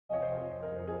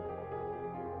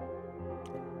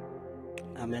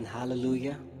ఆమేన్.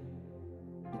 హల్లెలూయా.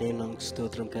 దేవునికి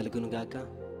స్తోత్రం కలుగును గాక.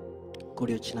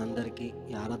 కూడి వచ్చిన అందరికీ,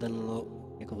 ఈ ఆరాధనలో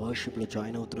ఇక వర్షిప్లో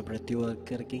జాయిన్ అవుతున్న ప్రతి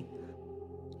ఒక్కరికి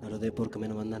నా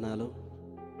హృదయపూర్వకమైన వందనాలు.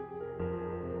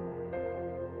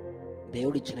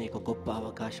 దేవుడిచ్చిన ఒక గొప్ప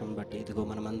అవకాశం బట్టి ఇదిగో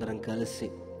మనమందరం కలిసి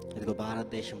ఇదిగో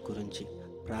భారతదేశం గురించి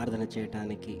ప్రార్థన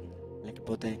చేయటానికి,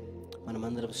 లేకపోతే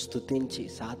మనమందరం స్తుతించి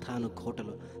సాతాను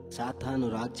కోటలు, సాతాను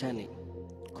రాజ్యాన్ని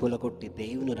కూలగొట్టి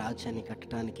దేవుని రాజ్యాన్ని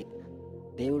కట్టడానికి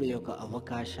దేవుడి యొక్క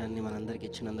అవకాశాన్ని మనందరికి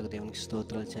ఇచ్చినందుకు దేవునికి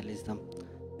స్తోత్రాలు చెల్లిస్తాం.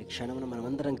 ఈ క్షణమున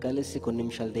మనమందరం కలిసి కొన్ని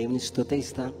నిమిషాలు దేవుని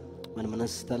స్తుతిస్తాం. మన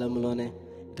మనస్థలంలోనే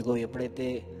ఇదిగో ఎప్పుడైతే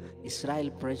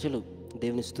ఇశ్రాయేల్ ప్రజలు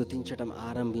దేవుని స్తుతించడం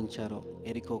ఆరంభించారో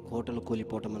ఎరికో కోటలు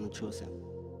కూలిపోవటం మనం చూసాం.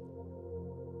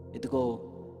 ఇదిగో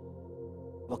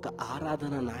ఒక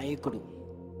ఆరాధన నాయకుడు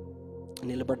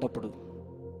నిలబడ్డప్పుడు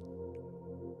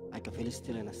ఆ యొక్క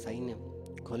ఫిలిస్తీయులైన సైన్యం,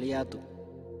 గొలియాతు,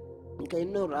 ఇంకా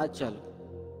ఎన్నో రాజ్యాలుకి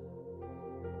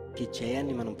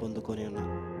జయాన్ని మనం పొందుకొని ఉన్నాం.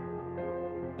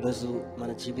 ఈరోజు మన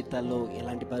జీవితాల్లో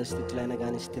ఎలాంటి పరిస్థితులైనా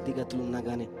కానీ, స్థితిగతులు ఉన్నా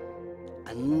కానీ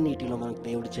అన్నిటిలో మనకు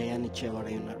దేవుడు జయాన్ని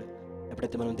ఇచ్చేవాడై ఉన్నాడు.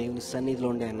 ఎప్పుడైతే మనం దేవుని సన్నిధిలో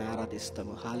ఉండి ఆయన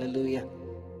ఆరాధిస్తామో. హల్లెలూయా.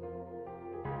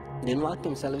 నేను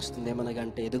వాక్యం సెలవిస్తుంది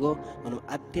ఏమనగంటే, ఇదిగో మనం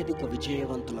అత్యధిక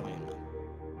విజయవంతులమై ఉన్నాం,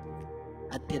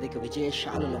 అత్యధిక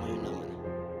విజయశాలులమై ఉన్నామని.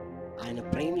 ఆయన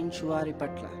ప్రేమించు వారి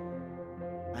పట్ల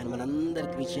ఆయన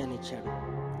మనందరికి విజయాన్ని ఇచ్చాడు.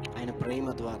 ఆయన ప్రేమ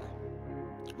ద్వారా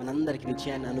మనందరికి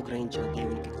విజయాన్ని అనుగ్రహించిన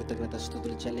దేవునికి కృతజ్ఞత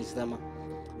స్తుతులు చెల్లిస్తామా?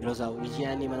 ఈరోజు ఆ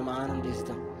విజయాన్ని మనం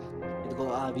ఆనందిస్తాం. ఇదిగో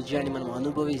ఆ విజయాన్ని మనం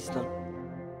అనుభవిస్తాం.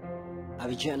 ఆ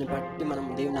విజయాన్ని బట్టి మనం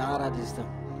దేవుని ఆరాధిస్తాం.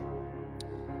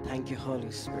 Thank you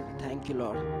Holi spirit, thank you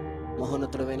lord.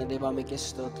 మహోన్నతుడైన దేవా మీకే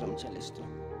స్తోత్రం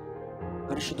చెల్లిస్తున్నాం.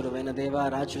 పరిశుద్ధుడైన దేవా,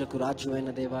 రాజులకు రాజువైన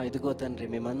దేవా, ఇదిగో తండ్రి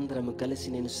మేమందరము కలిసి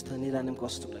నేను సన్నిధానంకి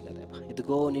వస్తుండగా దేవా,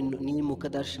 ఇదిగో నిన్ను నీ ముఖ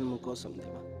దర్శనం కోసం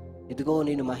దేవా, ఇదిగో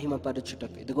నేను మహిమ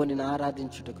పరచుటకు, ఇదిగో నేను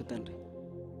ఆరాధించుటకు తండ్రి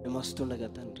మేము వస్తుండగా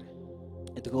తండ్రి,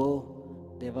 ఇదిగో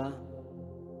దేవా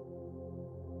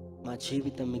మా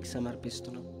జీవితం మీకు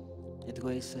సమర్పిస్తున్నాం. ఇదిగో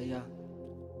యేసయ్యా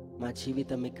మా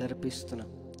జీవితం మీకు అర్పిస్తున్నాం.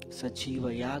 సజీవ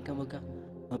యాగముగా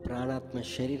మా ప్రాణాత్మ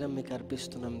శరీరం మీకు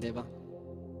అర్పిస్తున్నాం దేవా.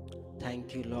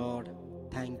 Thank you lord,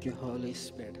 thank you Holi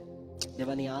spirit.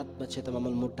 దేవా నీ ఆత్మ చేత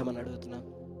మమ్మల్ని ముట్టమని అడుగుతున్నాం.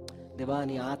 దేవా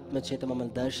నీ ఆత్మ చేత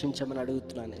మమ్మల్ని దర్శించమని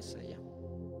అడుగుతున్నాను యేసయ్య.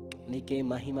 నీకే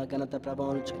మహిమ ఘనత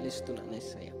ప్రభావం చెల్లిస్తున్నాను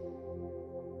యేసయ్య.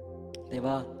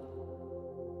 దేవా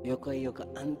ఈ యొక్క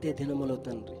అంత్య దినములో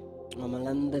తండ్రి మమ్మల్ని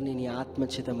అందరినీ నీ ఆత్మ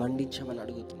చేత మండించమని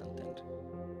అడుగుతున్నాను తండ్రి.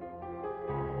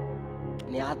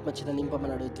 నీ ఆత్మ చేత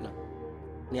నింపమని అడుగుతున్నాం.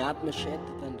 నీ ఆత్మ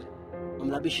శక్తి తండ్రి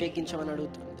మమ్మల్ని అభిషేకించమని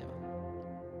అడుగుతున్నాం దేవా.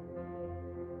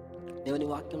 దేవుని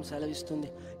వాక్యం సెలవిస్తుంది,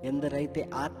 ఎందరైతే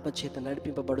ఆత్మ చేత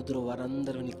నడిపింపబడుదురో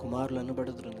వారందరూ నీ కుమారులు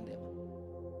అనబడుదురు దేవా.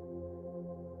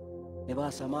 దేవా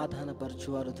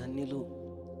సమాధానపరచువారు ధన్యులు,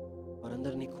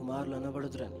 వారందరూ నీ కుమారులు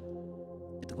అనబడుదురని.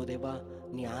 ఇదిగో దేవా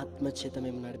నీ ఆత్మ చేత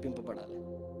మేము నడిపింపబడాలి.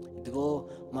 ఇదిగో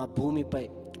మా భూమిపై,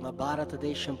 మా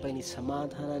భారతదేశంపై నీ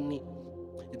సమాధానాన్ని,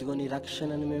 ఇదిగో నీ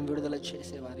రక్షణను మేము విడుదల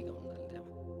చేసేవారిగా ఉండాలి దేవా.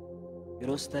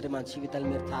 ఈరోజు సరే మా జీవితాలు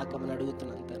మీరు తాకమని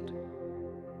అడుగుతున్నాను తండ్రి.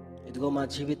 ఇదిగో మా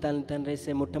జీవితాలను తండ్రి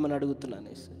వేసే ముట్టమని అడుగుతున్నాను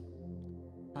వేసే.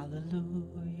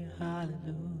 హల్లెలూయా,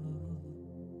 హల్లెలూయా,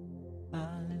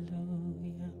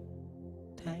 హల్లెలూయా.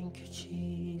 Thank you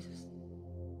Jesus.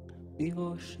 We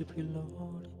worship you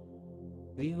Lord.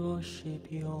 We worship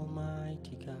you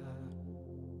Almighty God.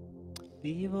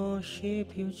 We worship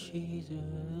you Jesus.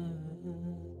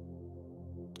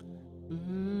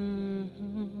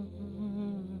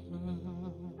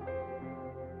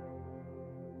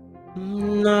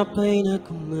 నా పైన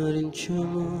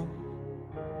కుమ్మరించుము,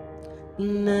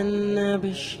 నన్ను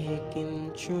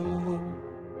అభిషేకించుము.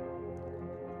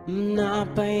 నా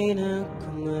పైన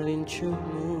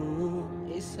కుమ్మరించుము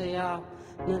యేసయ్యా,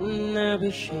 నన్ను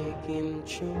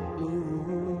అభిషేకించుము.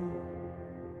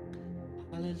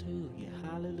 హల్లెలూయా,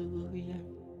 హల్లెలూయా.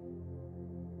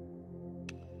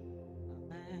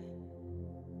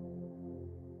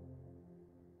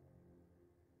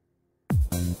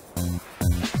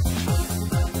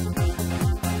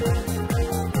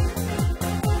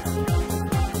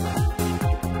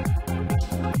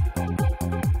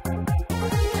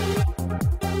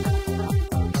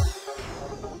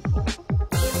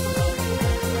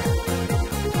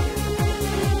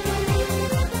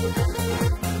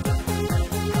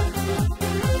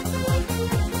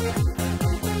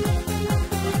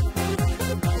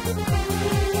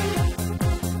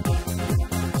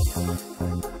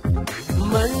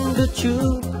 మండుచు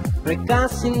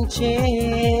ప్రకాశించే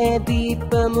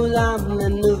దీపములా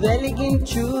నన్ను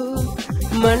వెలిగించు.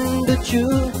 మండుచు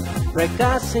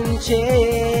ప్రకాశించే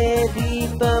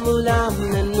దీపములా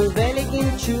నన్ను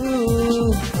వెలిగించు.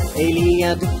 ఎలియా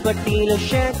ఎలియా దుప్పటిలో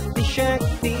శక్తి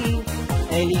శక్తి,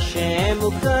 ఎలీషా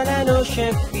కలలో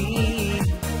శక్తి.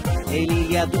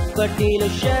 ఎలియా దుప్పటిలో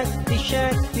శక్తి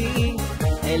శక్తి,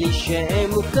 ఎలీషా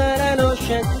కలలో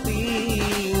శక్తి.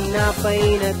 నా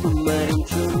పైన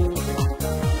కుమ్మరించు,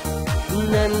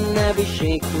 నన్ను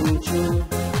అభిషేకించు.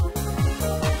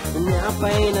 నా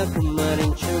పైన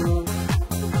కుమ్మరించు,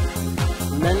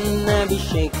 నన్ను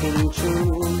అభిషేకించు.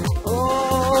 ఓ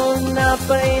నా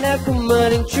పైన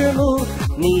కుమ్మరించుము,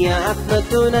 నీ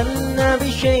ఆత్మతో నన్ను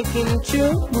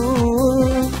అభిషేకించుము.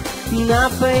 నా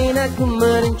పైన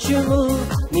కుమ్మరించుము,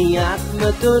 నీ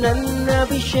ఆత్మతో నన్ను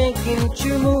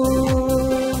అభిషేకించుము.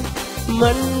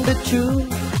 మండుచు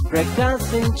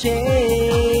ప్రకాశించే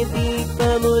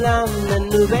దీపములా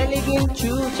నన్ను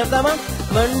వెలిగించు. చెప్తామా?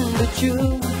 మండుచు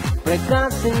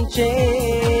ప్రకాశించే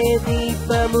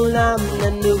దీపములా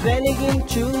నన్ను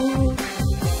వెలిగించు.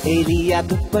 ఎలియా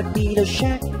దుప్పటిలో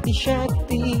శక్తి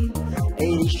శక్తి,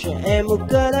 ఎలీషా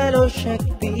కలలో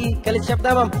శక్తి. కలిసి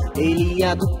చెప్తామా?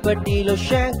 ఎలియా దుప్పటిలో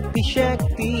శక్తి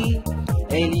శక్తి,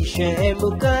 ఎలీషా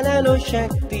కలలో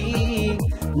శక్తి.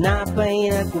 నా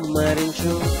పైన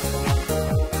కుమ్మరించు,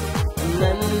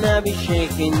 నన్ను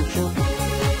అభిషేకించు.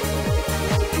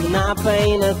 నా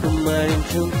పైన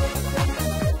కుమ్మరించు,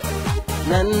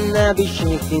 నన్ను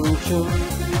అభిషేకించు.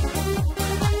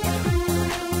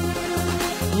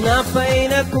 నా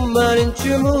పైన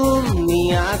కుమ్మరించుము, నీ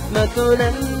ఆత్మతో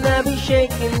నన్ను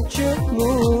అభిషేకించుము.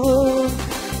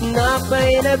 నా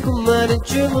పైన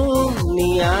కుమ్మరించుము, నీ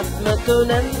ఆత్మతో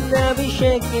నన్ను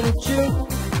అభిషేకించు.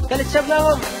 కలిసి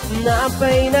చెప్తాము? నా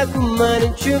పైన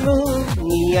కుమ్మరించుము,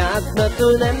 నీ ఆత్మతో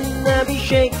నన్ను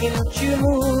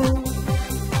అభిషేకించుము.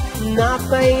 నా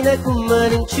పైన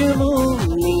కుమ్మరించుము,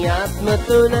 నీ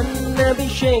ఆత్మతో నన్ను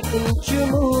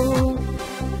అభిషేకించుము.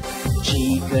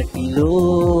 చీకటిలో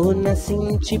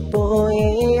నశించిపోయే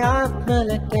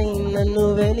ఆత్మలకై నన్ను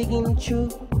వెలిగించు.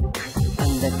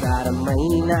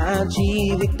 అంధకారమైన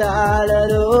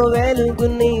జీవితాలలో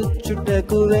వెలుగుని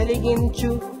చుట్టకు వెలిగించు.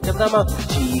 చెప్తామా?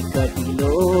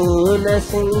 చీకటిలో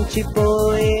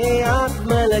నశించిపోయే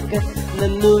ఆత్మలకై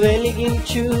నన్ను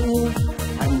వెలిగించు.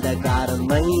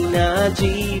 అంధకారమైన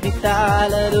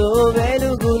జీవితాలలో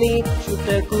వెలుగుని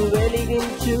చుట్టకు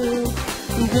వెలిగించు.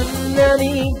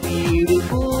 దున్నని వీడు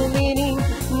భూమిని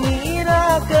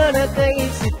నీరాకడకై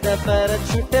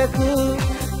సిద్ధపరచుటకు.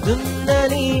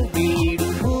 దున్నని వీడు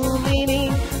భూమిని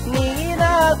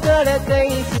నీరాకడకై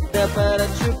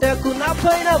సిద్ధపరచుటకు. నా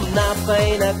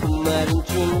పైన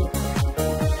కుమ్మరించు,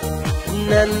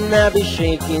 నన్ను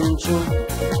అభిషేకించు.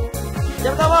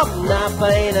 చెప్తావా? నా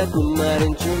పైన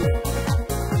కుమ్మరించు,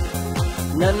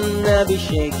 నన్ను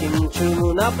అభిషేకించు.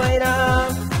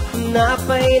 నా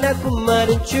పైన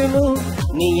కుమ్మరించుము,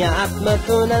 నీ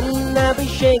ఆత్మతో నన్ను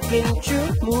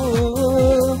అభిషేకించుము.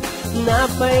 నా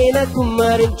పైన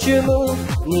కుమ్మరించుము,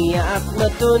 నీ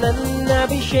ఆత్మతో నన్ను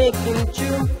అభిషేకించు.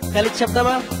 కలిసి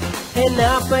చెప్తామా?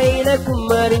 నా పైన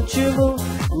కుమ్మరించుము,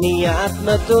 నీ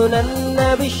ఆత్మతో నన్ను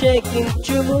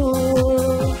అభిషేకించుము.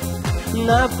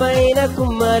 నా పైన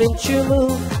కుమ్మరించుము,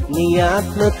 నీ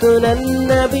ఆత్మతో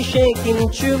నన్ను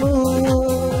అభిషేకించుము.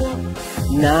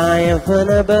 నా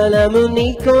యవ్వన బలము నీ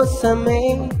కోసమే,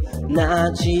 నా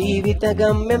జీవిత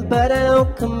గమ్యం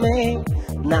పరలోకమే.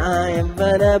 నా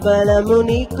యవ్వన బలము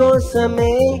నీ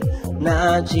కోసమే, నా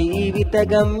జీవిత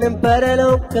గమ్యం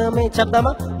పరలోకమే.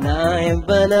 చెప్తామా? నా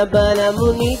యవ్వన బలము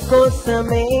నీ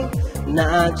కోసమే, నా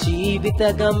జీవిత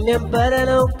గమ్యం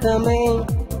పరలోకమే.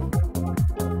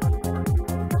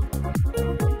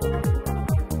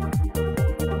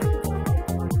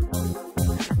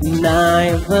 నా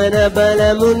యవ్వన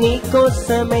బలము నీ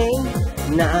కోసమే,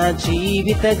 నా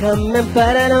జీవిత గమ్యం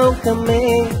పరలోకమే.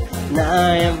 నా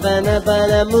యవ్వన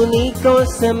బలము నీ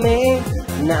కోసమే,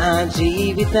 నా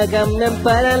జీవిత గమ్యం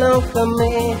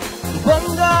పరలోకమే.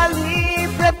 వంగాలి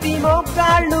ప్రతి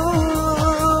మోకాళ్ళు,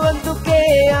 అందుకే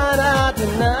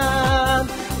ఆరాధన.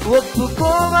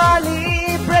 ఒప్పుకోవాలి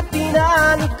ప్రతి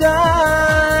నాలుక,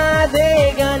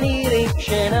 అదేగా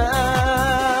నిరీక్షణ.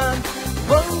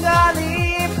 వంగాలి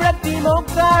ప్రతి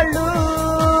మోకాళ్ళు,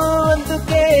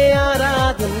 అందుకే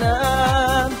ఆరాధన.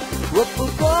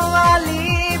 ఒప్పుకోవాలి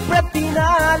ప్రతి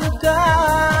నాలుక,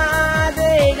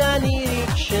 అదేగా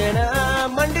నిరీక్షణ.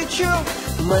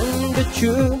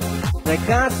 మండుచు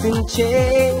ప్రకాశించే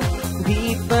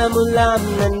దీపములా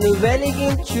నన్ను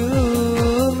వెలిగించు.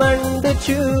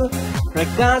 మండుచు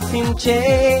ప్రకాశించే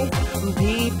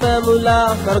దీపములా.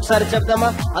 మరొకసారి చెప్తామా?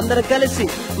 అందరు కలిసి.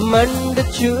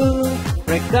 మండుచు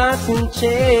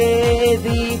ప్రకాశించే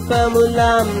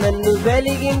దీపములా నన్ను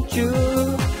వెలిగించు.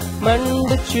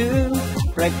 మండుచు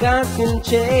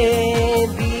ప్రకాశించే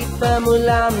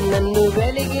దీపములా నన్ను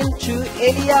వెలిగించు.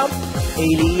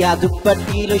 ఏలియా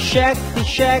దుప్పటిలో శక్తి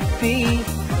శక్తి,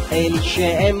 ఎలీషా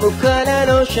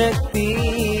ఎముకలలో శక్తి.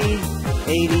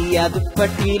 ఏలియా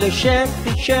దుప్పటిలో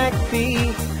శక్తి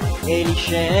శక్తి,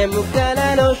 ఎలీషా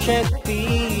ఎముకలలో శక్తి.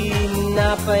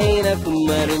 నా పైన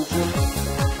కుమ్మరించు,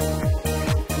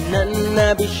 నన్ను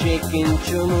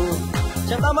అభిషేకించుము.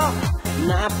 చదవమా.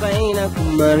 నా పైన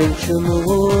కుమ్మరించుము,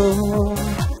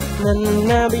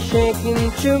 నన్ను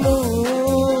అభిషేకించుము.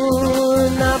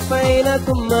 నా పైన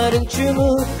కుమ్మరించుము,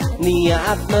 నీ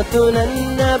ఆత్మతో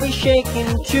నన్ను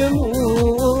అభిషేకించుము.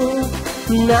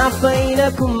 నా పైన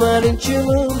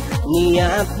కుమ్మరించుము, నీ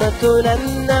ఆత్మతో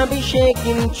నన్ను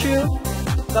అభిషేకించు.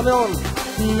 Come on.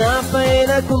 నా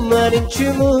పైన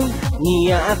కుమ్మరించుము,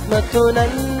 నీ ఆత్మతో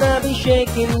నన్ను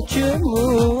అభిషేకించుము.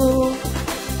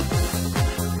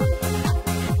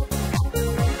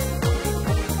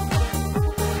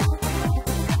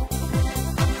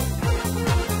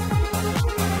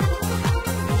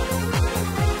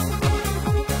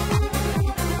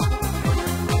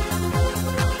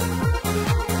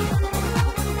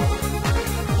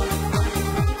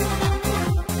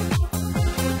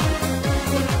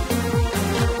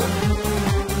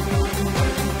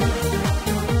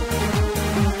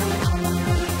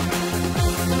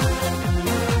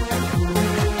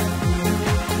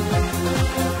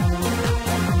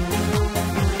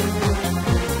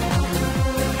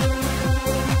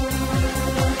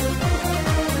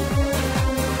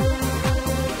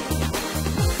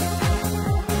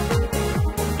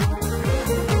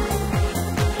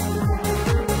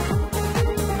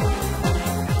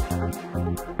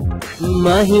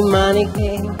 Mahima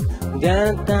Neeke,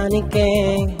 Ghanathaku,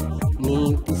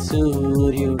 నీతి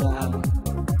సూర్యుడా.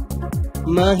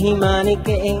 Mahima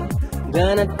Neeke,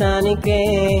 Ghanathaku,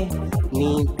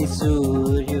 నీతి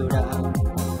సూర్యుడా.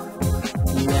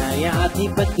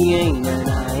 న్యాయాధిపతి అయిన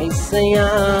నా యేసయ్యా,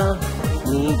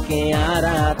 నీకే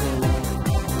ఆరాధన.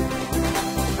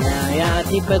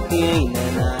 న్యాయాధిపతి అయిన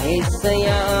నా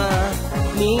యేసయ్యా,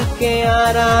 నీకే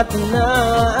ఆరాధన.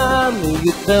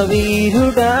 యుద్ధ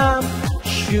వీరుడా,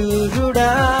 శూరుడా,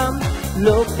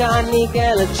 లోకాన్ని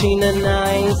గెలిచిన నా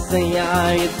యేసయ్యా.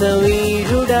 యుద్ధ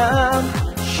వీరుడా,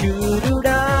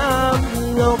 శూరుడా,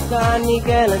 లోకాన్ని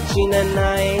గెలిచిన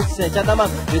నా యేసయ్యా. చదవమా.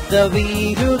 యుద్ధ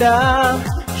వీరుడా,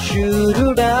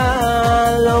 శూరుడా,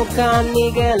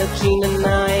 లోకాన్ని గెలిచిన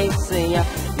నా యేసయ్యా.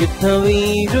 యుద్ధ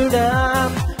వీరుడా,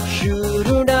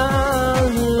 శూరుడా,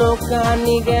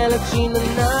 లోకాన్ని గెలిచిన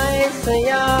నా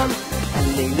యేసయ్యా.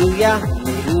 హల్లెలూయా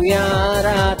హల్లెలూయా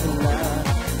ఆరాధన,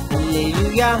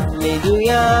 హల్లెలూయా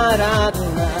హల్లెలూయా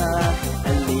ఆరాధన,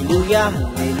 హల్లెలూయా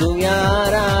హల్లెలూయా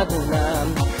ఆరాధన,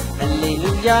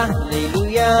 హల్లెలూయా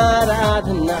హల్లెలూయా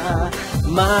ఆరాధన.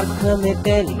 మార్గమే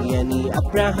తెలియని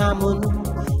అబ్రహామును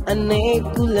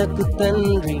అనేకులకు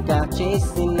తండ్రిగా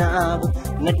చేసినావు.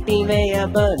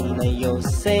 నట్టివేయబడిన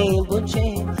యోసేపుచే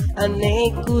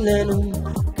అనేకులను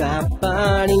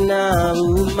కాపాడినావు.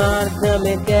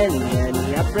 మార్గమే తెలియని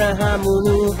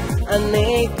అబ్రహామును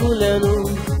అనేకులను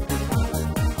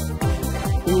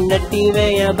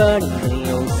నట్టివేయబడిన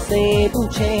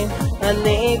యోసేపుచే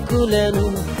అనేకులను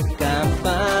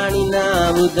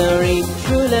కాపాడినావు.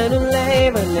 దరిద్రులను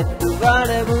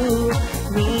లేవనెత్తువాడవు,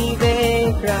 నీవే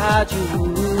రాజువు.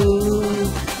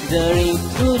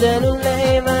 దరిద్రులను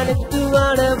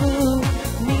లేవనెత్తువాడవు,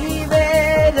 నీవే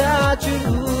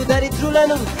రాజువు.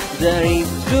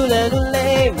 దరిద్రులను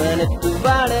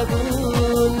లేవనెత్తువాడవు,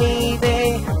 నీవే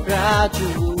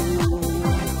రాజువు.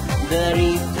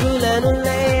 దరిద్రులను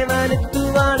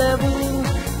లేవనెత్తువాడవు,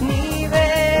 నీవే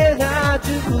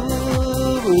రాజువు.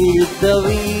 యుద్ధ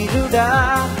వీరుడా,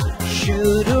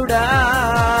 శూరుడా,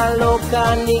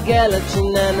 లోకాన్ని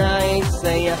గెలిచిన నా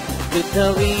యేసయ్యా. యుద్ధ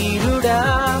వీరుడా,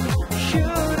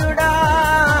 శూరుడా,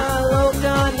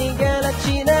 లోకాన్ని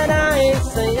గెలిచిన నా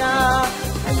యేసయ్యా.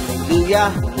 హల్లెలూయా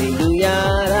హల్లెలూయా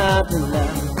ఆరాధన,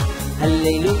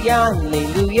 హల్లెలూయా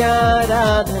హల్లెలూయా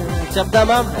ఆరాధన.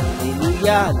 చెప్దామా.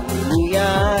 హల్లెలూయా హల్లెలూయా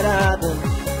ఆరాధన.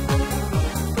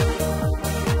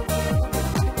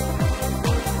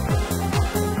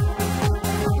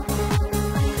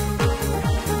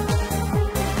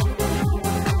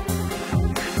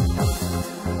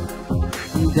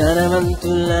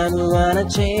 ధనవంతులను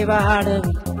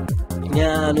అణచేవాడవు,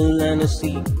 జ్ఞానులను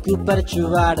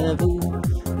సిగ్గుపరచువాడవు.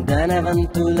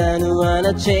 ధనవంతులను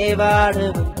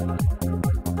అణచేవాడవు.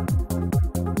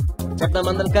 చెప్తాం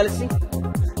అందరం కలిసి.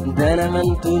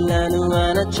 ధనవంతులను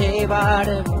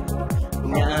అణచేవాడవు,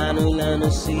 జ్ఞానులను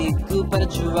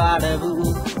సిగ్గుపరచువాడవు.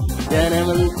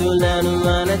 ధనవంతులను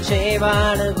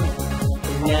అణచేవాడవు,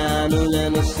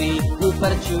 జ్ఞానులను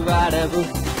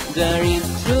సిగ్గుపరచువాడవు.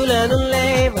 దరిద్రులను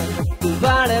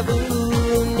లేవనెత్తువాడవు,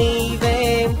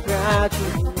 నీవే రాజు.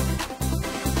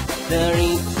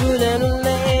 ధరించులను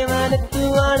లేవనెత్తు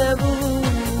అడవు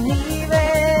నీవే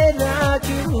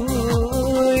రాజువు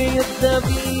యుద్ధ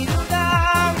వీరుడా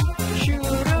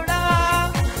శూరుడా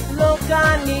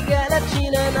లోకాన్ని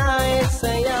గెలచిన నా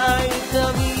యేసయ్యా యుద్ధ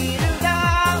వీరుడా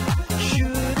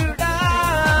శూరుడా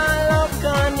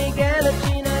లోకాన్ని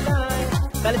గెలచిన నా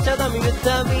కలిచదం యుద్ధ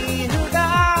వీరుడా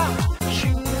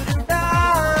శూరుడా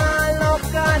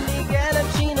లోకాన్ని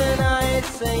గెలచిన నా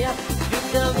యేసయ్యా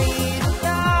యుద్ధ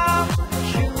వీరుడా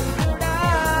శూరుడా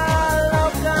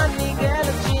లోకాన్ని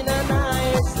గెలచిన నా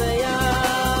యేసయ్యా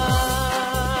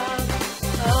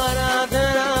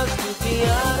ఆరాధన స్తుతి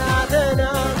ఆరాధన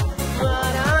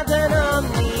ఆరాధన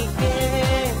నీకే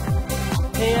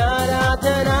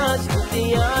ఆరాధన స్తుతి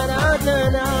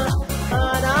ఆరాధన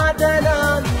ఆరాధన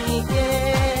నీకే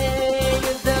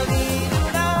యుద్ధ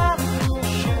వీరుడా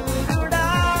శూరుడా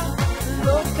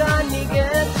లోకాన్ని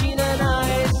గెలిచిన నా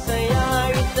యేసయ్యా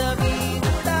యుద్ధ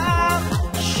వీరుడా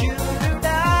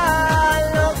శూరుడా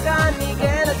లోకాన్ని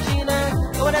గెలిచిన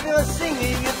whatever you sing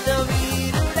యుద్ధ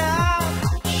వీరుడా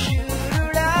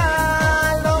శూరుడా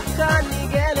లోకాన్ని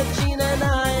గెలిచిన నా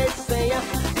యేసయ్యా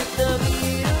యుద్ధ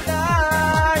వీరుడా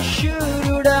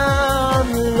శూరుడా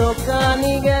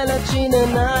లోకాన్ని గెలిచిన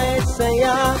నా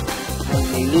యేసయ్యా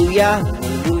హల్లెలూయా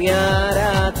హల్లెలూయా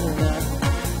ఆరాధన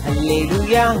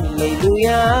హల్లెలూయా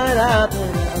హల్లెలూయా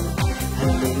ఆరాధన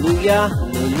హల్లెలూయా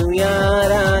హల్లెలూయా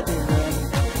ఆరాధన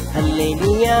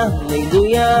హల్లెలూయా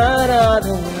హల్లెలూయా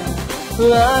ఆరాధన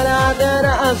ఆరాధన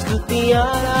స్తుతి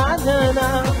ఆరాధన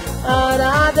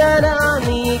ఆరాధన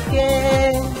నీకే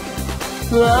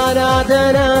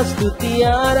ఆరాధన స్తుతి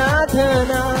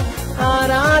ఆరాధన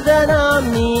ఆరాధన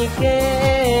నీకే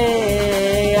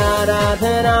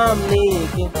ఆరాధన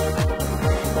నీకే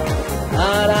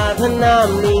ఆరాధన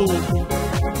నీకే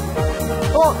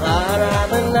ఓ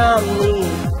ఆరాధన నీకే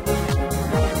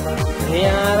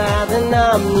ఆరాధన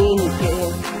నీకే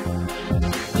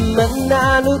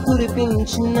మన్నాను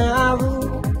కురిపించినావు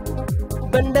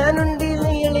బండ నుండి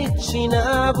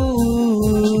నీళ్ళిచ్చినావు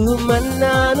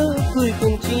మన్నాను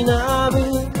కురిపించినావు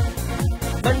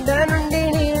బండ నుండి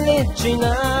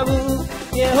నీళ్ళిచ్చినావు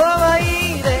యెహోవా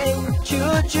ఈరే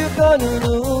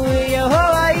చూచుకొనును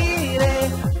యెహోవా ఈరే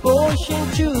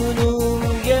పోషించును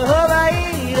యెహోవా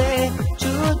ఈరే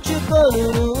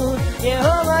చూచుకొనును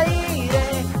యెహోవా ఈరే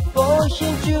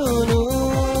పోషించును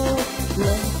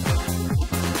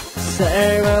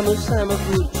సర్వము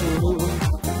సమకూర్చును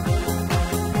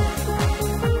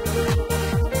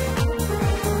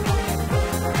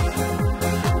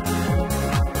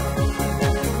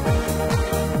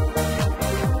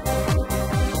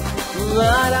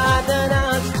ఆరాధన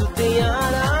స్తుతి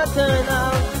ఆరాధన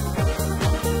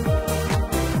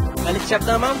కలిసి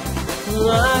చెప్తామా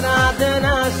ఆరాధన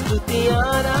స్తుతి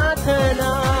ఆరాధన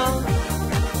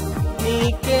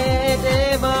నీకే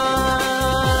దేవా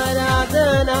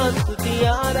ఆరాధన స్తుతి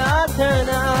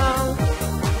ఆరాధన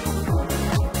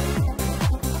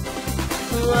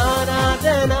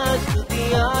ఆరాధన స్తుతి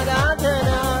ఆరాధన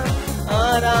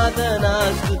ఆరాధన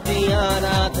స్తుతి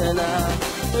ఆరాధన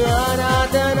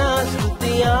ఆరాధన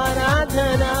స్తుతి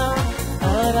ఆరాధన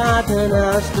ఆరాధన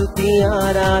స్తుతి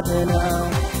ఆరాధన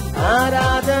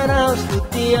ఆరాధన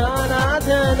స్తుతి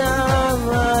ఆరాధన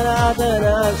ఆరాధన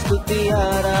స్తుతి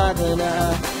ఆరాధన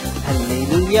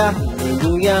హల్లెలూయా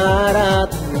హల్లెలూయా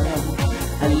ఆరాధన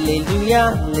హల్లెలూయా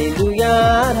హల్లెలూయా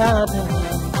ఆరాధన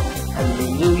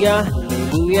హల్లెలూయా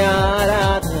హల్లెలూయా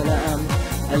ఆరాధన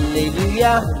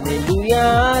హల్లెలూయా హల్లెలూయా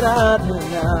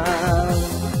ఆరాధన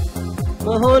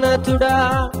మహోన్నతుడా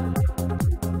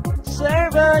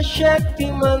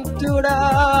సర్వశక్తిమంతుడా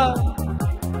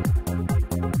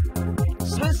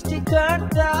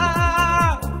సృష్టికర్త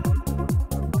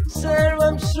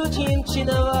సర్వం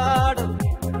సృజించినవాడు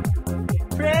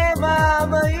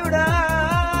ప్రేమామయుడా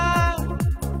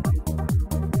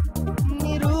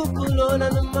నీ రూపులో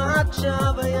నన్ను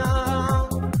మార్చావయా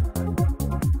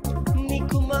నీ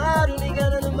కుమారునిగా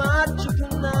నన్ను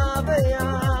మార్చుకున్నావయా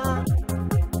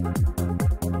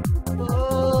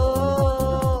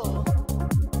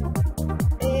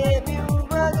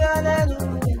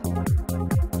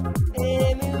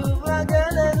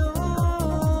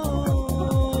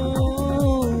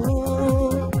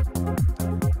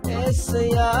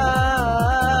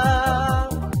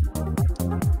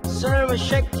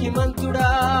సర్వశక్తిమంతుడా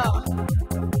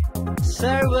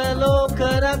సర్వలోక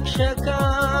రక్షక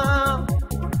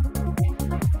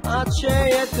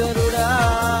ఆశ్చర్యకరుడా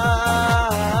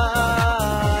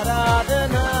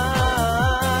ఆరాధన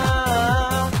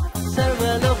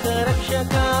సర్వలోక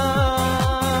రక్షక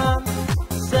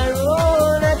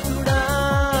సర్వోన్నతుడా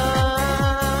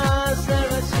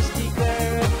సర్వ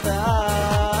సృష్టికర్త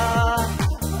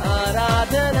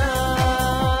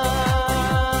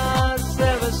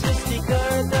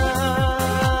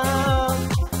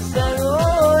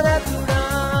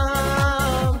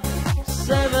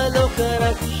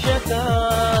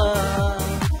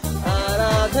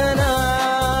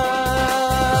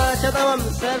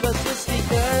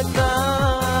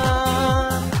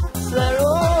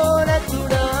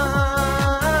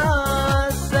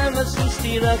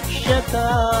రక్షక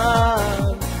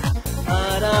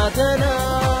ఆరాధనా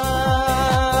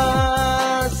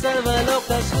సర్వలోక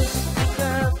సృష్టిక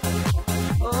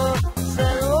ఓ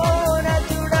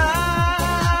సర్వోన్నతుడా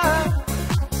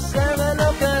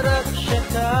సర్వలోక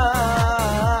రక్షక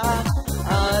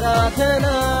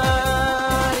ఆరాధనా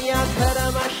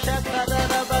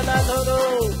యాధరమశకరబలధరు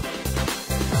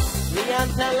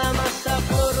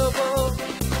వియాంతలమసపురుబో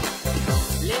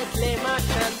లేట్లే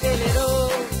మాషందెలెరో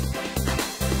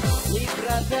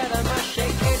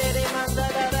libradaramashekerere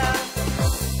mandadara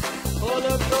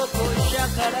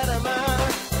olotokoshakararama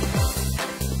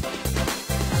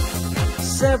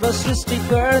सर्व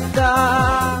सृष्टिकर्ता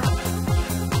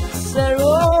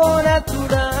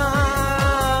सर्वोन्नतुडा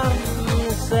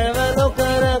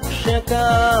सर्वलोकरक्षक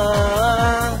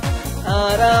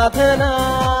आराधना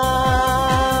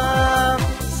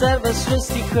सर्व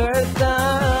सृष्टिकर्ता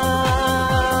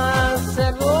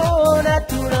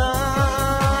सर्वोन्नतुडा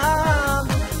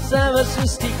सर्व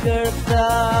सृष्टिकर्ता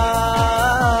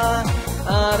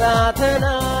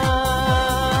आराधना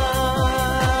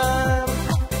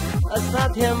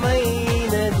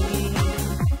అసాధ్యమైనది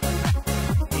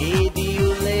ఏదియు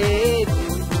లేదు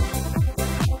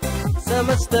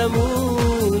సమస్తము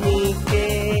నీకే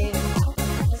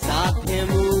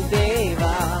సాధ్యము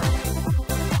దేవా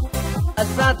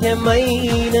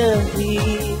అసాధ్యమైనది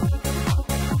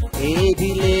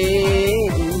ఏది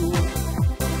లేదు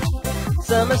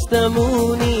సమస్తము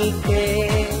నీకే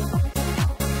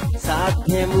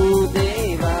సాధ్యము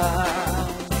దేవా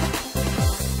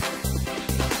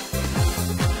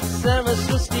सर्व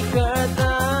सृष्टिकर्ता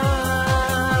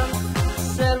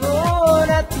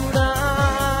सर्वोन्नतुडा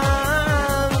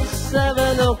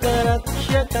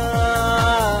सर्वलोकरक्षक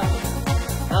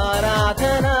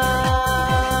आराधना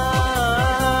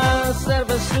सर्व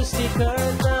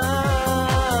सृष्टिकर्ता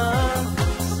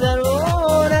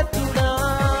सर्वोन्नतुडा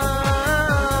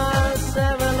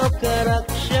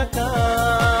सर्वलोकरक्षक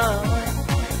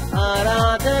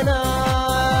आराधना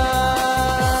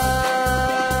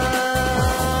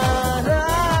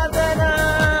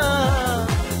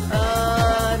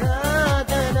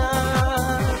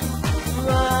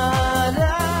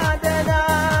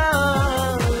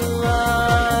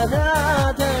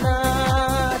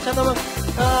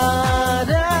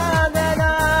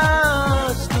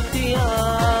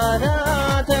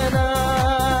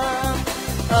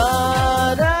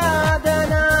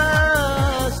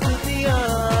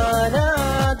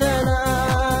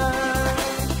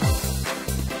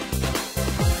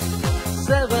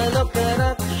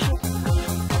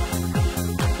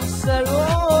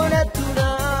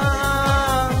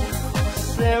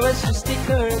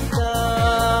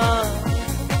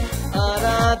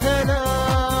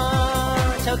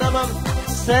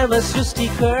सर्व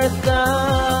सृष्टिकर्ता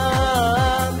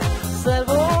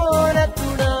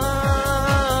सर्वोन्नतुडा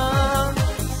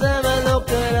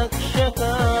सर्वलोकरक्षक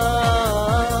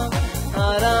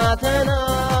आराधना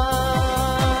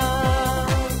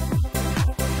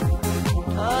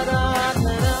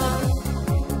आराधना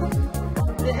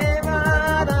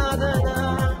देवाराधना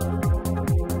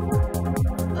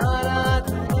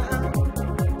आराधना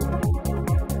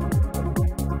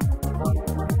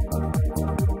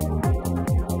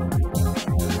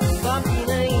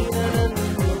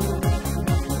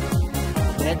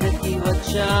వెదకి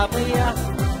వచ్చావయ్యా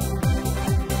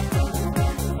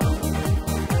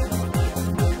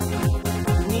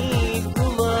నీ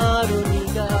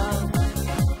కుమారునిగా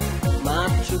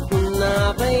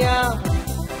మార్చుకున్నావయ్యా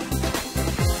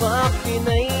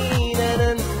పాపినైన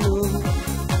నన్ను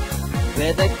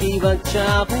వెదకి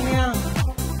వచ్చావయ్యా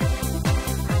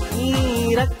నీ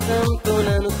రక్తంతో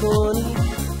ననుకోని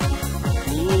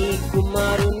నీ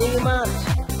కుమారుని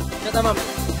మార్చి చదమం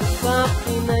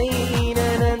పాపినైన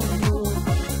నన్ను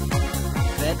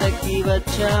వెదకి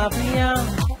వచ్చావయ్యా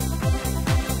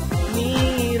నీ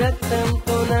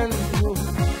రక్తంతో నన్ను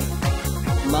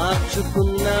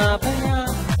మార్చుకున్నావయ్యా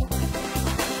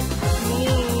నీ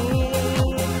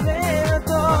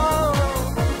ప్రేమతో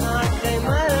నాకై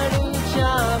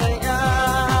మరణించావయ్యా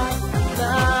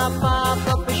నా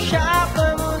పాపపు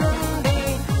శాపము నుండి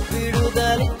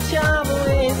విడుదలిచ్చావు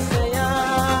యేసయ్యా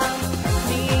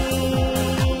నీ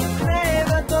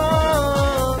ప్రేమతో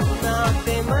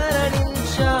నాకై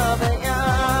మరణించావయ్యా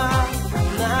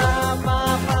నా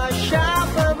పాప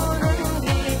శాపము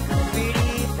నుండి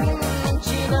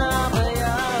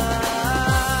విడిపించినావయ్యా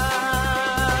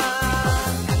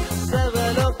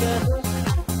సర్వలోక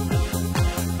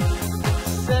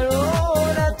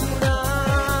సర్వోన్నతుడా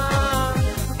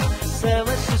సర్వ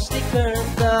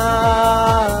సృష్టికర్త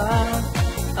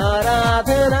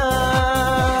ఆరాధనా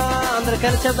అందరూ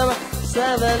కలిసి చెప్దామా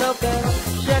సర్వలోక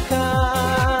రక్షక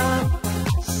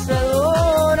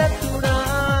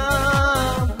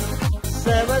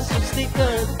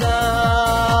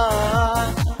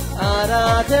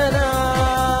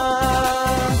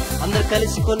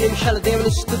కలిసి కొన్ని నిమిషాలు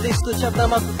దేవుని స్తుతిస్తూ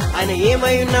చెప్తామా ఆయన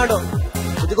ఏమై ఉన్నాడో.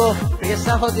 ఇదిగో ప్రియ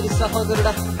సహోదరి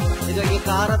సహోదరుడా, ఇదిగో ఈ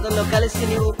ఆరాధనలో కలిసి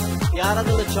నీవు ఈ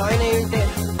ఆరాధనలో జాయిన్ అయి ఉంటే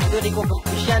ఇదిగో నీకు ఒక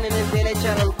విషయాన్ని నేను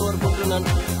తెలియచేయాలని కోరుకుంటున్నాను.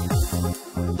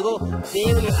 ఇదిగో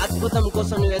దేవుని అద్భుతం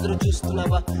కోసం నువ్వు ఎదురు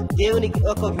చూస్తున్నావా? దేవునికి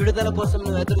ఒక విడుదల కోసం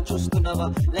నువ్వు ఎదురు చూస్తున్నావా?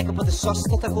 లేకపోతే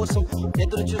స్వస్థత కోసం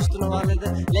ఎదురు చూస్తున్నావా?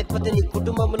 లేకపోతే నీ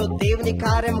కుటుంబంలో దేవుని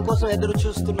కార్యం కోసం ఎదురు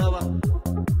చూస్తున్నావా?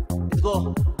 ఇదిగో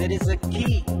దెర్ ఇస్ అ కీ,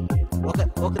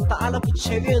 ఒక తాళపు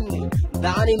చెవి ఉంది.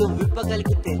 దాన్ని నువ్వు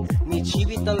విప్పగలిగితే నీ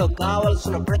జీవితంలో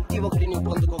కావలసిన ప్రతి ఒక్కటి నువ్వు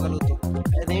పొందుకోగలుగుతావు.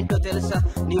 అదేంటో తెలుసా?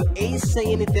 నీవు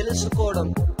యేసయ్యని తెలుసుకోవడం.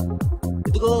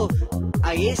 ఇదిగో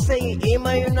ఆ యేసయ్య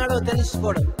ఏమై ఉన్నాడో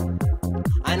తెలుసుకోవడం.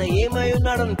 ఆయన ఏమై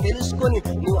ఉన్నాడో తెలుసుకొని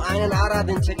నువ్వు ఆయనను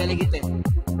ఆరాధించగలిగితే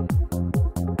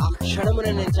ఆ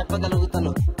క్షణమునే నేను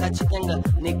చెప్పగలుగుతాను, ఖచ్చితంగా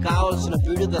నీకు కావాల్సిన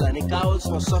విడుదల, నీకు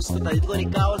కావాల్సిన స్వస్థత, ఇదిగో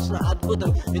నీకు కావాల్సిన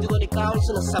అద్భుతం, ఇదిగో నీకు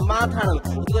కావాల్సిన సమాధానం,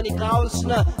 ఇదిగో నీకు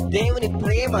కావాల్సిన దేవుని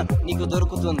ప్రేమ నీకు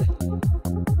దొరుకుతుంది.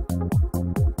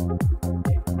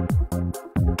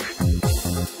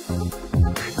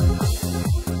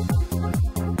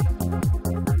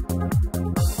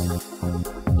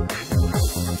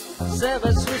 సర్వ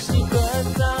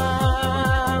సృష్టికర్త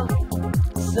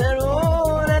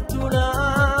సర్వోన్నతుడా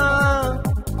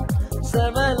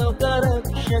సర్వలోక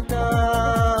రక్షక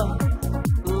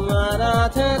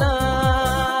ఆరాధనా.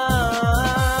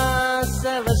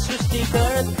 సర్వ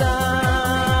సృష్టికర్త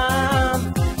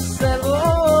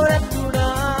సర్వోన్నతుడా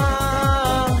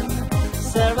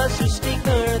సర్వ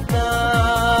సృష్టికర్త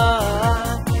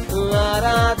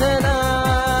ఆరాధనా.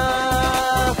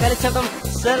 కలిసి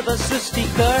సర్వ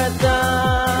సృష్టికర్త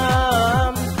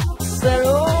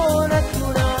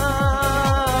సర్వోన్నతుడా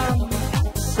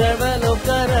సర్వలోక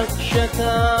రక్షక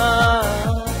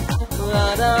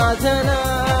ఆరాధనా.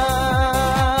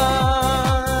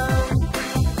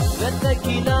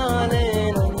 వెతకిలానేనెరిగి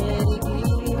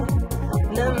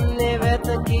నన్నే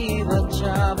వెతకి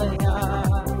వచ్చావయ్యా,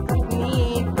 నీ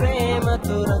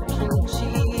ప్రేమతో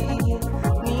రక్షించి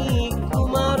నీ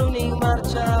కుమారుని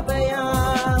మార్చావయ్యా.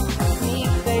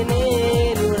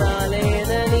 నేను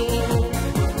రాలేదని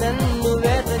నన్ను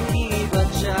వెతకి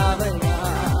వచ్చావయ్యా,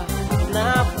 నా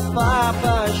పాప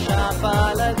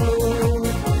శాపాలను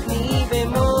నీవే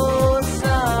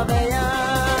మోసావయ్యా.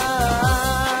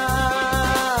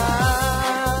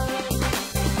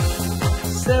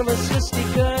 సర్వ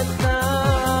సృష్టికర్త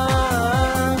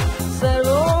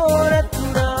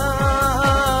సర్వోన్నతుడా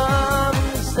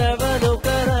సర్వలోక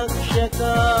రక్షక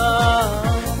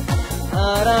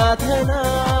ఆరాధనా.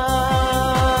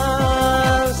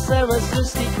 సర్వ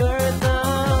సృష్టికర్త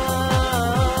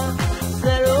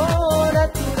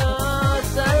సర్వోన్నతుడా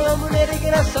సర్వము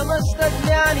నెరిగిన సమస్త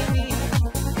జ్ఞానివి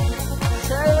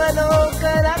సర్వలోక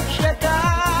రక్షక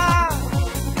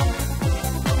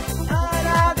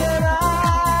ఆరాధనా.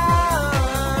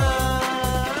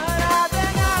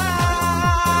 ఆరాధనా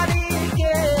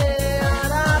నీకే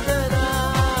ఆరాధనా.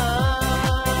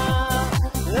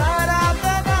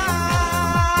 ఆరాధనా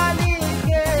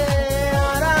నీకే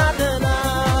ఆరాధనా.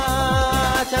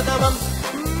 చదవం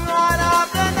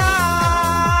ఆరాధనా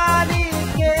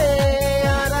నీకే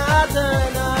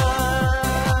ఆరాధనా.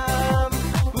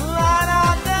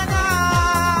 ఆరాధనా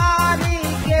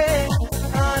నీకే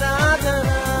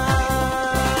ఆరాధనా.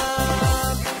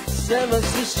 సర్వ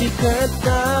సృష్టికర్త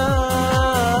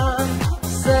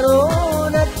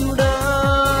సర్వోన్నతుడా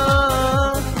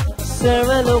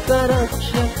సర్వలోక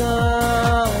రక్షక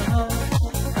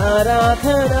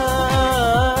ఆరాధనా.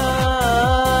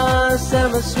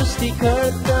 సర్వ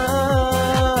సృష్టికర్త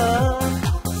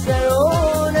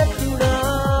సర్వోన్నతుడా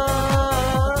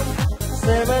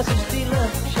సర్వ సృష్టి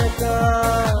రక్షక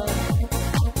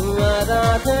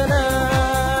ఆరాధనా.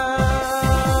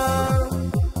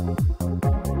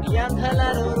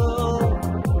 Yantalaroro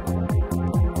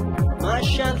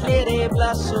Mashantlere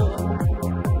blaso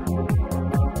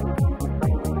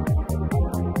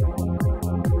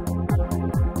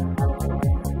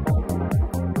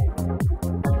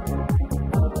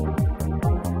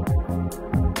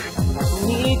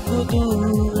నీకు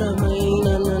దూరమైన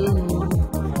నన్ను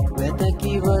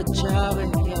వెతకి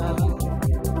వచ్చావయ్యా,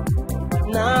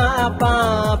 నా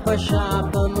పాప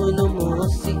శాపమును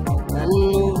మోసి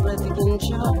నన్ను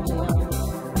బ్రతికించావయ్యా.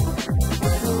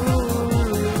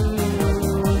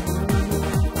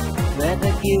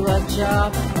 వెతకి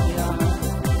వచ్చావయ్యా,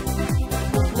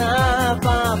 నా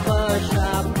పాప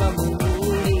శాపము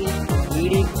నుండి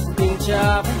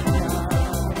విడిపించావయ్యా.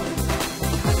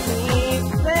 నీ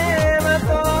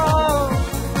ప్రేమతో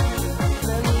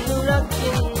నన్ను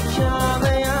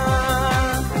రక్షించావయ్యా,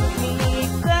 నీ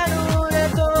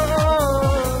కరుణతో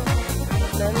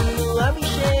నన్ను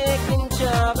అభిషేకించావయ్యా.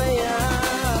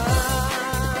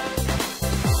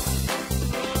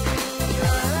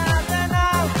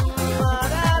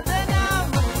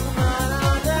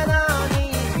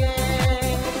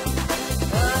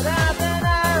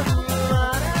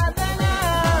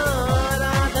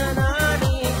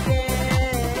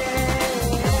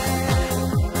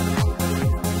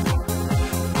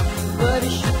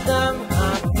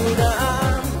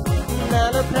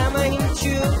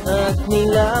 ప్రవహించు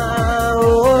అగ్నిలా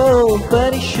ఓ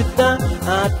పరిశుద్ధ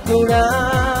ఆత్ముడా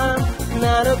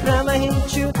నాలో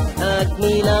ప్రవహించు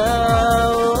అగ్నిలా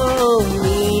ఓ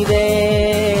నీవే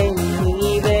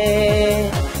నీవే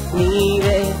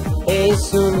నీవే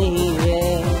యేసు నీవే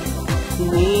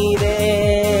నీవే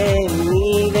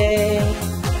నీవే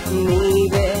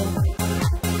నీవే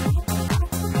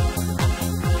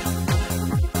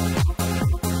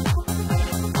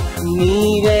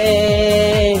నీవే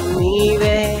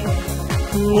నీవే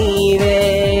నీవే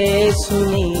యేసు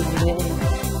నీవే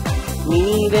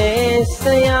నీవే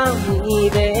సయా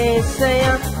నీవే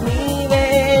సయా నీవే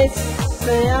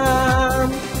సయా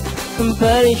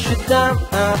పరిశుద్ధ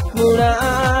ఆత్ముడా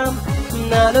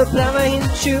నాలో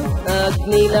ప్రవహించు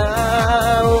అగ్నిలా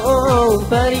ఓ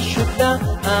పరిశుద్ధ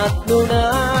ఆత్ముడా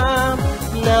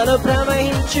నాలో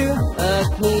ప్రవహించు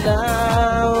అగ్నిలా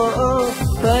ఓ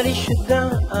పరిశుద్ధ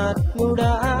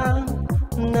ఆత్ముడా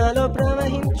నాలో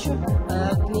ప్రవహించు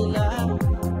అగ్నిలా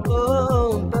ఓ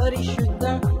పరిశుద్ధ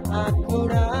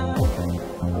ఆత్ముడా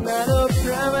నాలో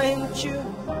ప్రవహించు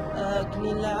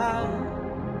అగ్నిలా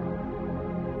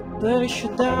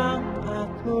పరిశుద్ధ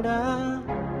ఆత్ముడా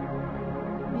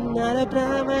నాలో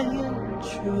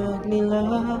ప్రవహించు అగ్నిలా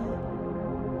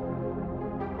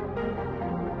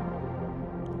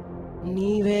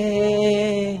నీవే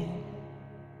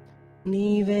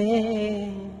నీవే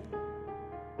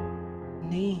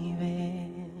నీవే.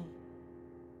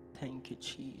 Thank you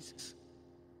Jesus,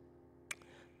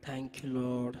 thank you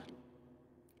lord.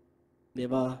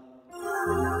 దేవా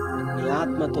నీ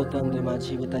ఆత్మతో తండ్రి మా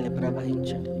జీవితాన్ని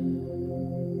ప్రవహించండి.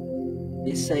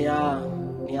 యేసయ్యా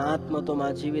నీ ఆత్మతో మా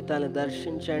జీవితాన్ని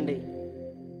దర్శించండి.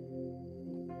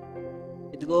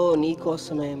 ఇదిగో నీ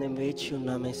కోసమే మేము వేచి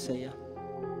ఉన్నాం యేసయ్యా.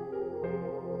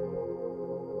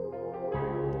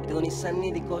 ఇదిగో నీ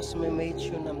సన్నిధి కోసం మేము వేచి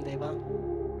ఉన్నాం దేవా.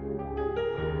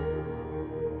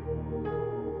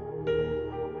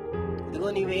 ఇదిగో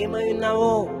నీవేమై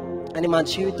ఉన్నావో అని మా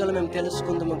జీవితంలో మేము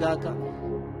తెలుసుకుందాము గాక.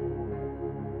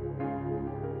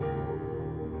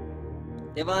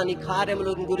 దేవా నీ కార్యముల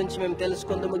గురించి మేము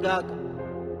తెలుసుకుందాము గాక.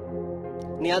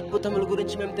 నీ అద్భుతముల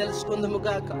గురించి మేము తెలుసుకుందాము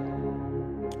గాక.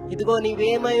 ఇదిగో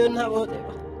నీవేమై ఉన్నావో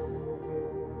దేవా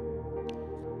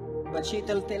మా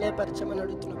జీవితాలు తెలియపరచమని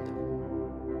అడుగుతున్నాం.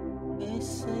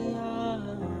 యేసయ్యా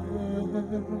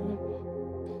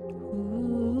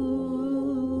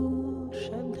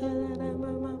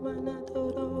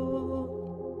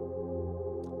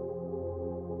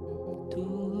तू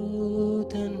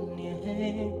धन्य है,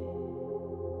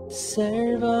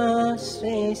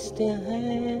 सर्वश्रेष्ठ है,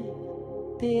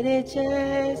 तेरे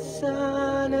जैसा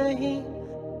नहीं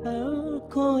और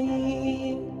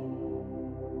कोई.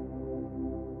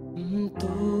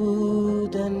 तू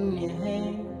धन्य है,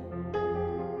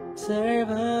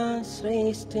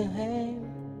 सर्वश्रेष्ठ है,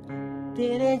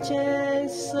 तेरे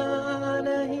जैसा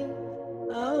नहीं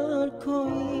और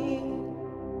कोई.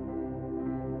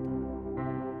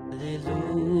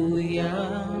 Hallelujah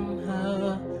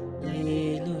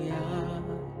hallelujah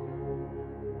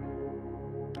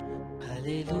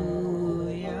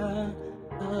hallelujah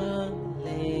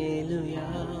hallelujah.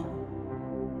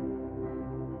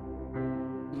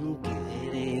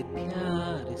 गहरे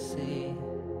प्यार से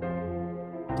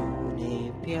तूने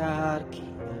प्यार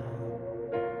किया,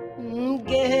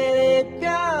 गहरे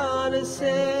प्यार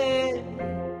से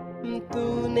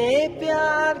तूने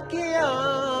प्यार किया.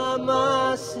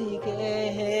 मासी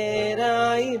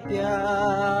गहराई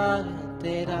प्यार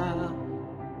तेरा,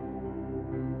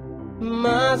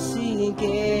 मासी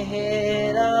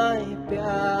गहराई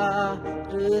प्यार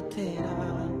तेरा,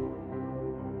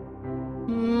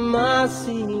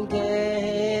 मासी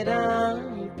गहरा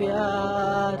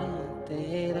प्यार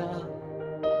तेरा.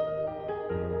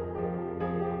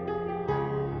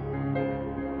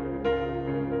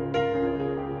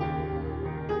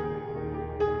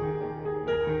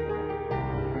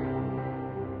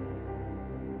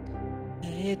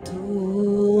 तू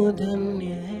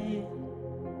धन्य है,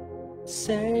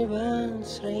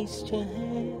 सर्वश्रेष्ठ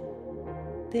है,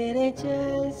 तेरे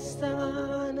जैसा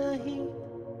नहीं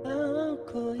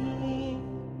कोई.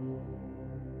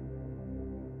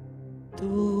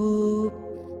 तू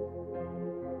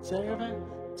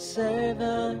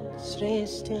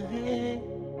सर्वश्रेष्ठ है,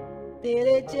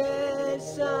 तेरे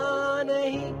जैसा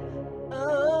नहीं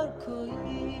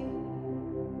कोई.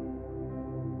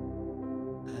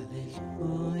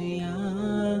 Hallelujah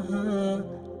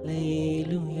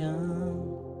hallelujah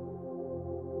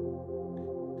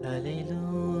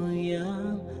hallelujah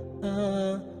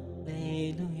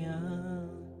hallelujah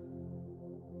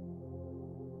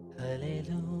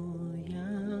hallelujah.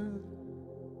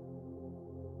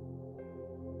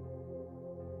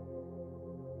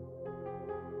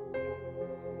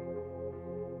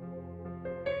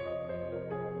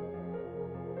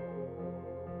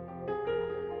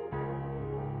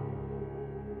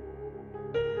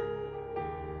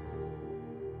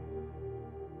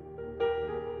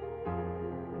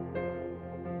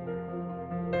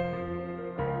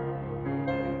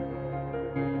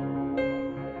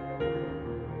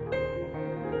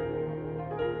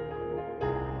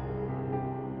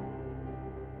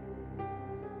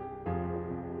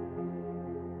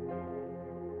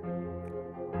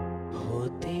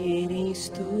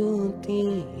 स्तुति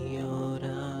और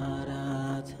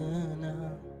आराधना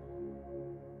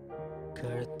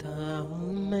करता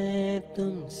हूँ मैं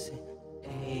तुमसे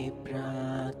हे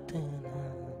प्रार्थना।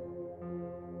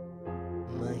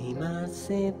 महिमा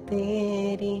से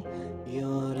तेरी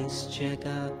और इस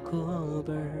जगह को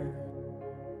बढ़,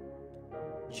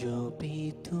 जो भी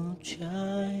तू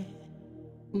चाहे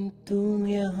तू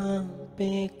यहाँ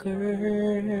पे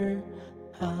कर।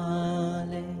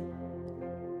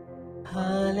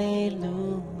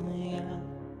 Hallelujah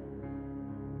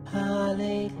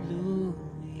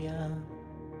hallelujah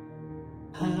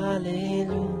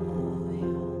hallelujah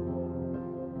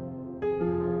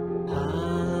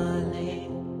hallelujah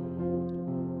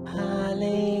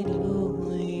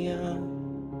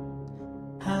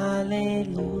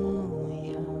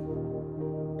hallelujah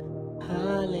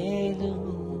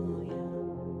hallelujah.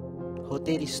 हो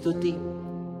तेरी स्तुति,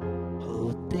 हो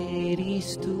तेरी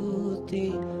स्तुति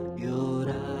और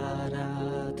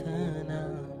आराधना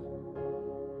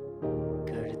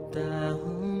करता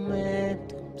हूँ मैं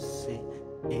तुमसे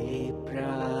हे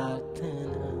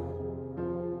प्रार्थना।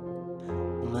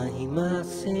 महिमा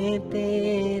से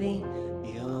तेरी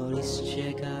और इस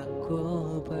जगह को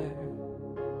बढ़,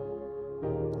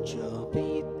 जो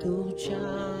भी तू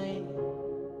चाहे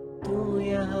तू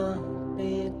यहाँ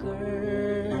पे कर।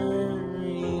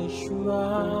 यीशुआ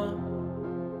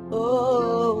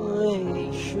oh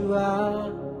Yeshua,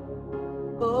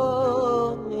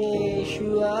 oh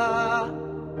Yeshua,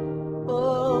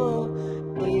 oh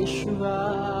Yeshua,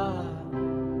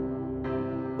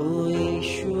 oh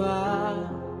Yeshua,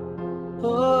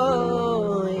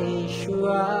 oh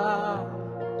Yeshua,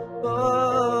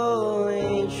 oh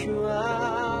Yeshua,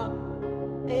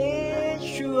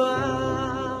 Yeshua,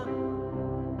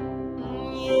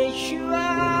 Yeshua,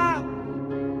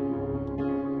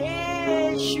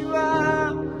 Yeshua,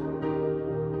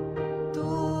 तू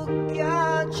क्या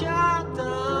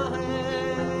चाहता है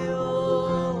ओ,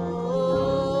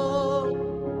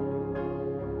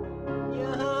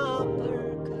 यहाँ पर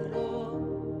करो।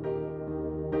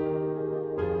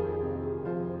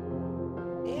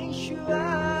 Yeshua,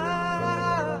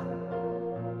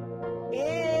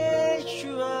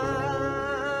 Yeshua,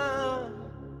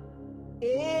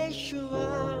 Yeshua,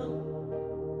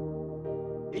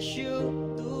 यीशु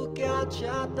तू क्या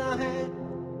चाहता है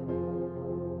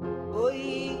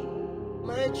वही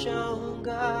मैं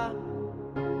चाहूंगा।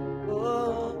 ओ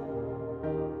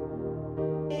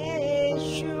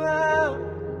यीशुआ,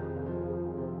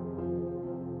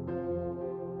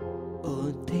 ओ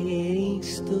तेरी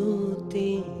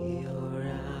स्तुति और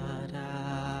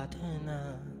आराधना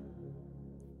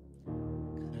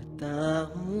करता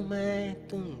हूँ मैं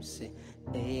तुमसे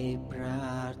हे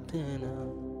प्रार्थना।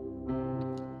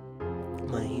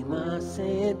 महिमा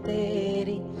से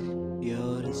तेरी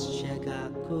और इस जगह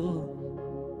को,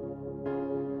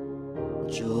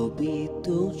 जो भी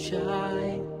तू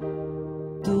चाहे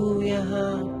तू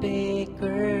यहाँ पे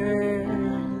कर।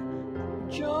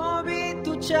 जो भी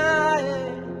तू चाहे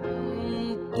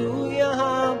तू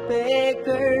यहाँ पे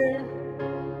कर।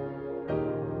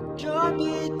 जो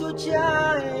भी तू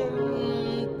चाहे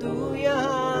तू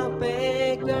यहाँ पे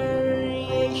कर।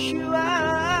 यीशुआ,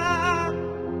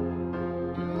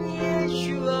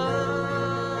 Yeshua,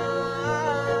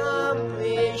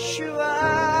 Yeshua,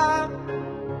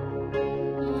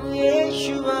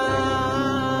 Yeshua,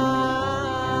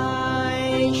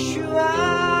 Yeshua,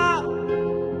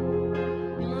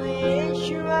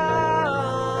 Yeshua,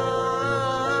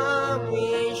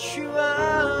 Yeshua,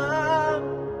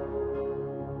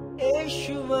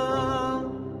 Yeshua,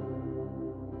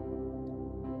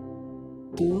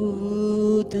 तू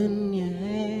धन्य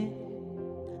है,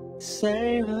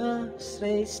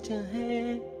 सर्वश्रेष्ठ है,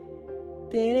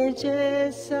 तेरे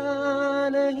जैसा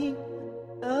नहीं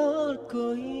और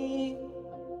कोई।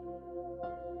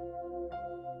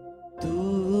 तू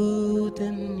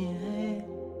धन्य है,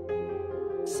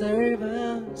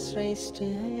 सर्वश्रेष्ठ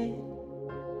है,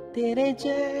 तेरे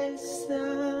जैसा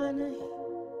नहीं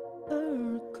और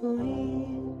कोई।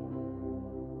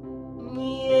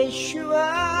 यीशुआ,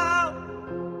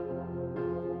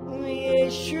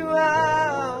 यीशुआ,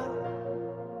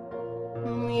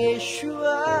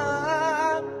 Yeshua,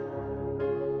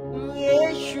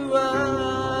 Yeshua,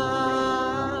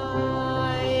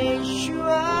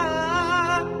 Yeshua,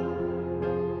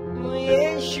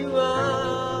 Yeshua,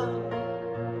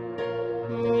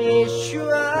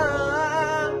 Yeshua,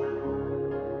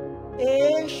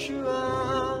 Yeshua।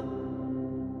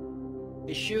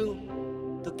 यीशु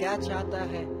तो क्या चाहता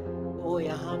है वो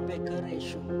यहाँ पे कर।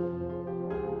 यीशु,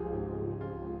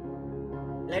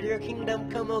 let your kingdom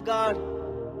come, O God.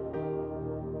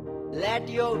 Let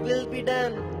your will be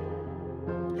done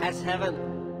as heaven.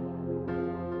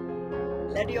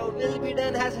 Let your will be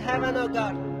done as heaven, oh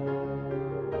God.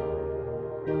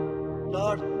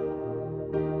 Lord,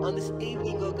 on this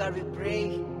evening, oh God, we pray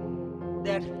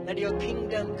that let your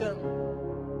kingdom come.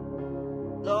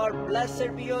 Lord,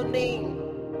 blessed be your name.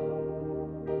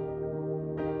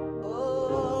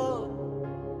 Oh,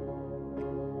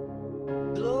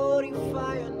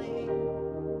 glorify your name.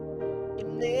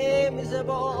 Your name is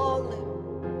above all names.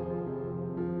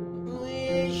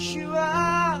 Yeshua,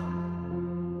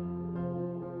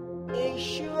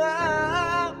 Yeshua,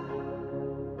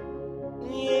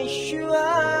 Yeshua,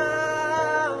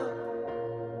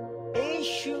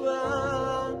 Yeshua,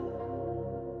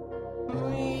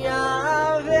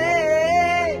 Yahweh,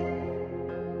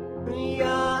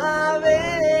 Yahweh,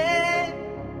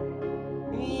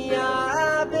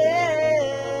 Yahweh,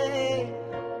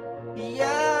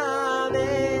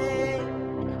 Yahweh,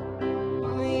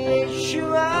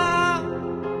 Yeshua,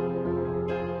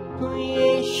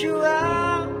 Yeshua,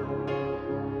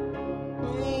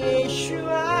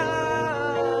 Yeshua,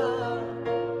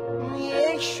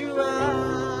 Yeshua,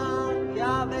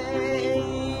 Yahweh,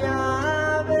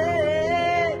 Yahweh,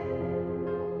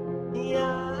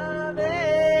 Yahweh,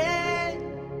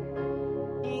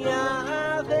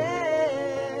 Yahweh,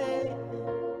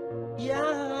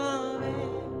 Yahweh.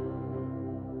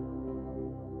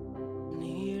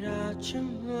 నీ రాజ్యం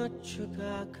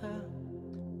వచ్చుగాక,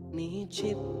 నీ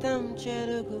చిత్తం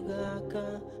జరుగుగాక,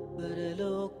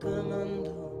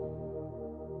 పరలోకమందు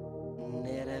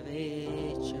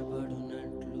నెరవేర్చబడునట్లు.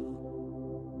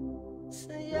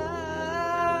 యేసయ్యా,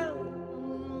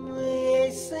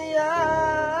 యేసయ్యా,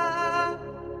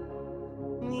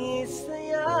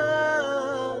 యేసయ్యా,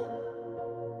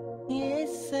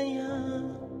 యేసయ్యా.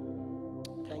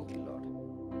 Thank you lord.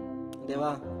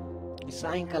 దేవా, ఈ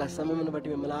సాయంకాల సమయమును బట్టి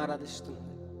మిమ్మల్ని ఆరాధిస్తుంది.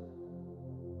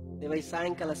 దేవా, ఈ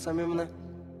సాయంకాల సమయమున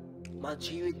మా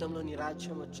జీవితంలో నీ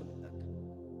రాజ్యం వచ్చును గాక.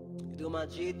 ఇదిగో మా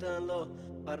జీవితంలో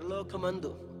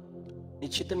పరలోకమందు నీ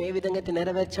చిత్తం ఏ విధంగా అయితే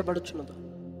నెరవేర్చబడుచున్నదో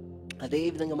అదే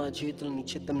విధంగా మా జీవితంలో నీ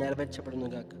చిత్తం నెరవేర్చబడును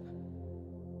గాక.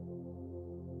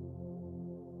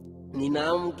 నీ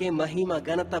నామముకే మహిమ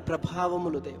ఘనత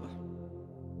ప్రభావములు దేవా.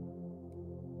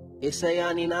 యేసయ్యా,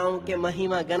 నీ నామముకే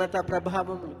మహిమ ఘనత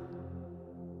ప్రభావములు.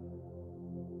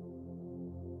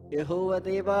 యెహోవా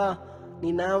దేవా, నీ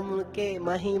నామముకే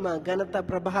మహిమ ఘనత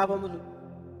ప్రభావములు.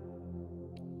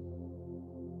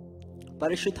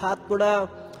 పరిశుద్ధాత్ముడా,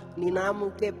 నీ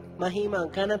నామముకే మహిమ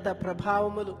ఘనత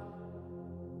ప్రభావములు.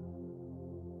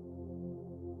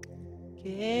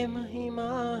 కే మహిమా,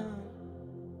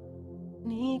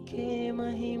 నీకే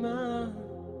మహిమా,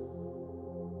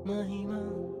 మహిమా.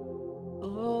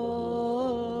 ఓ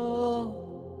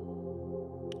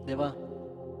దేవా,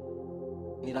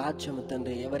 నీ రాజ్యము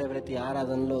తండ్రి, ఎవరెవరైతే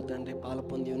ఆరాధనలో తండ్రి పాలు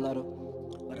పొంది ఉన్నారో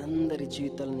వారందరి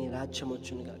జీవితాలు నీ రాజ్యం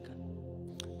వచ్చును గాక.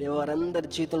 దేవ, వారందరి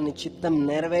జీవితంలో నీ చిత్తం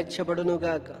నెరవేర్చబడును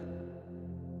గాక.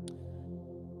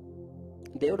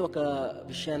 దేవుడు ఒక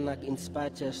విషయాన్ని నాకు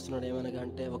ఇన్స్పైర్ చేస్తున్నాడు. ఏమనగా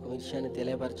అంటే, ఒక విషయాన్ని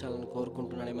తెలియపరచాలని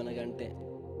కోరుకుంటున్నాడు. ఏమనగా అంటే,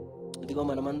 ఇదిగో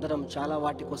మనమందరం చాలా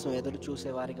వాటి కోసం ఎదురు చూసే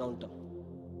వారిగా ఉంటాం.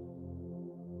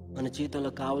 మన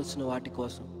జీవితంలో కావలసిన వాటి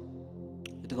కోసం,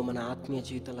 ఇదిగో మన ఆత్మీయ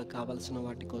జీవితంలో కావలసిన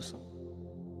వాటి కోసం,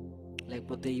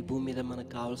 లేకపోతే ఈ భూమి మీద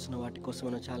మనకు కావాల్సిన వాటి కోసం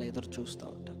మనం చాలా ఎదురు చూస్తూ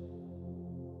ఉంటాం.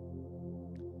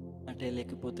 అంటే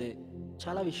లేకపోతే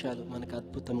చాలా విషయాలు మనకు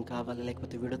అద్భుతం కావాలి,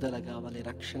 లేకపోతే విడుదల కావాలి,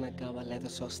 రక్షణ కావాలి, లేదా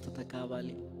స్వస్థత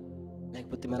కావాలి,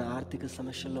 లేకపోతే మన ఆర్థిక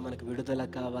సమస్యల్లో మనకు విడుదల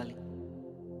కావాలి,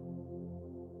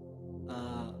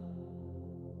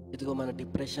 ఇదిగో మన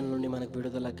డిప్రెషన్ నుండి మనకు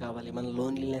విడుదల కావాలి, మన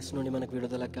లోన్లీనెస్ నుండి మనకు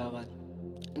విడుదల కావాలి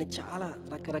అని చాలా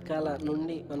రకరకాల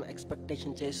నుండి మనం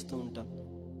ఎక్స్పెక్టేషన్ చేస్తూ ఉంటాం.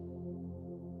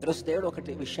 ఈరోజు దేవుడు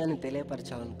ఒకటి విషయాన్ని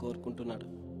తెలియపరచాలని కోరుకుంటున్నాడు.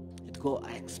 ఇదిగో ఆ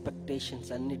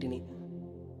ఎక్స్పెక్టేషన్స్ అన్నిటినీ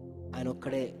ఆయన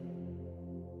ఒక్కడే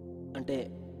అంటే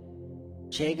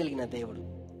చేయగలిగిన దేవుడు.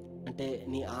 అంటే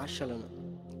నీ ఆశలను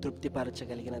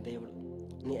తృప్తిపరచగలిగిన దేవుడు,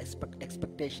 నీ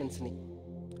ఎక్స్పెక్టేషన్స్ని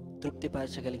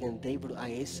తృప్తిపరచగలిగిన దేవుడు ఆ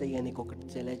యేసయ్య నీకు ఒకటి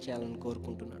తెలియచేయాలని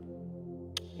కోరుకుంటున్నాడు.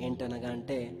 ఏంటనగా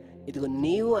అంటే, ఇదిగో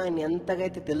నీవు ఆయన ఎంతగా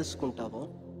అయితే తెలుసుకుంటావో,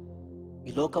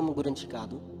 ఈ లోకము గురించి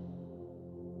కాదు,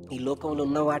 ఈ లోకంలో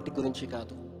ఉన్న వాటి గురించి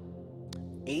కాదు,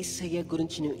 యేసయ్య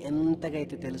గురించి నువ్వు ఎంతగా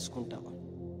అయితే తెలుసుకుంటావో,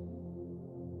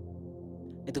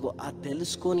 ఇదిగో ఆ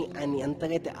తెలుసుకొని ఆయన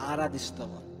ఎంతగా అయితే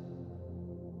ఆరాధిస్తావో,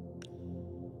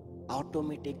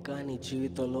 ఆటోమేటిక్గా నీ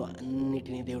జీవితంలో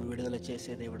అన్నిటినీ దేవుడు విడుదల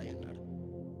చేసే దేవుడై ఉన్నాడు.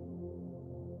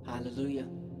 హల్లెలూయా.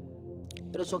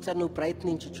 ఈరోజు ఒకసారి నువ్వు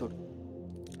ప్రయత్నించి చూడు.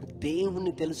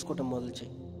 దేవుణ్ణి తెలుసుకోవటం మొదలు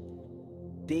చేయి.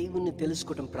 దేవుణ్ణి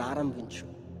తెలుసుకోవటం ప్రారంభించు.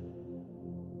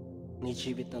 నీ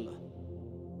జీవితంలో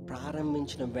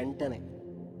ప్రారంభించిన వెంటనే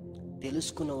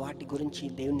తెలుసుకున్న వాటి గురించి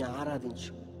దేవుణ్ణి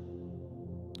ఆరాధించు.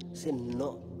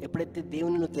 ఎప్పుడైతే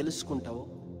దేవుని నువ్వు తెలుసుకుంటావో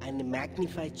ఆయన్ని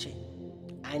మ్యాగ్నిఫై చేయి,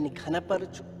 ఆయన్ని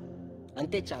ఘనపరచు.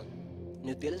 అంతే చాలు.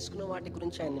 నువ్వు తెలుసుకున్న వాటి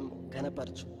గురించి ఆయన్ని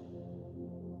ఘనపరచు.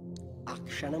 ఆ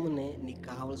క్షణమునే నీకు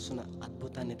కావలసిన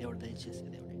అద్భుతాన్ని దేవుడు దయచేసే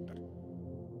దేవుడు అంటాడు.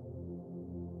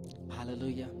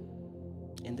 హల్లెలూయా.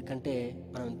 ఎందుకంటే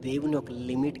మనం దేవుని ఒక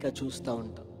లిమిట్గా చూస్తూ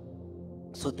ఉంటాం.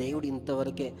 సో దేవుడు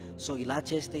ఇంతవరకే, సో ఇలా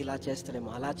చేస్తే ఇలా చేస్తాడేమో,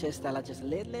 అలా చేస్తే అలా చేస్తే,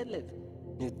 లేదు లేదు లేదు.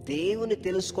 నువ్వు దేవుని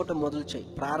తెలుసుకోవటం మొదలు చేయి,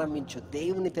 ప్రారంభించు.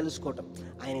 దేవుని తెలుసుకోవటం,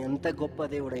 ఆయన ఎంత గొప్ప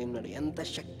దేవుడై ఉన్నాడు, ఎంత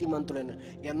శక్తిమంతుడై ఉన్నాడు,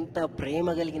 ఎంత ప్రేమ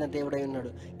కలిగిన దేవుడై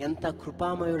ఉన్నాడు, ఎంత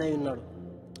కృపామయుడై ఉన్నాడు,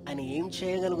 ఆయన ఏం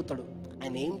చేయగలుగుతాడు,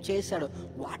 ఆయన ఏం చేశాడు,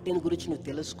 వాటిని గురించి నువ్వు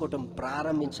తెలుసుకోవటం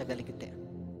ప్రారంభించగలిగితే,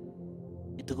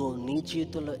 ఇదిగో నీ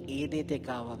జీవితంలో ఏదైతే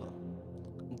కావాలో,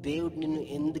 దేవుడు నిన్ను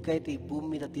ఎందుకైతే ఈ భూమి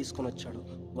మీద తీసుకొని వచ్చాడో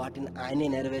వాటిని ఆయనే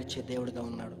నెరవేర్చే దేవుడుగా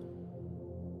ఉన్నాడు.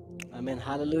 ఆమేన్.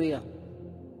 హల్లెలూయా,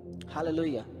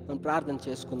 హల్లెలూయా. మనం ప్రార్థన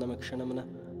చేసుకుందాం ఈ క్షణమున.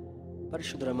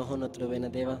 పరిశుద్ధ మహోన్నతుడైన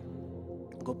దేవా,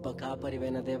 గొప్ప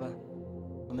కాపరివైన దేవా,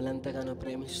 మమ్మల్ని ఎంతగానో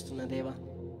ప్రేమిస్తున్న దేవా,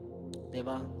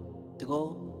 దేవా ఇదిగో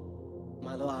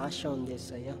మాలో ఆశ ఉంది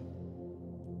యేసయ్యా,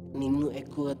 నిన్ను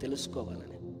ఎక్కువగా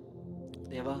తెలుసుకోవాలని.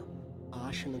 దేవా,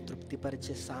 ఆశను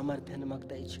తృప్తిపరిచే సామర్థ్యాన్ని మాకు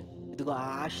దయచేయండి. ఇదిగో ఆ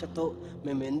ఆశతో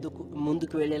మేము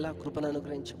ముందుకు వెళ్ళేలా కృపను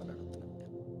అనుగ్రహించమని అడుగుతున్నాం.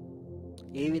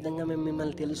 ఏ విధంగా మేము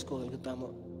మిమ్మల్ని తెలుసుకోగలుగుతామో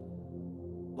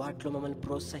వాటిలో మమ్మల్ని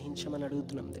ప్రోత్సహించమని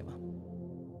అడుగుతున్నాం దేవా.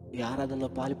 ఈ ఆరాధనలో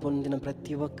పాల్పొందిన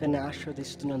ప్రతి ఒక్కరిని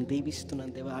ఆశీర్వదిస్తున్నాను,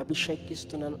 దీవిస్తున్నాను దేవా,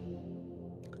 అభిషేకిస్తున్నాను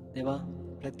దేవా.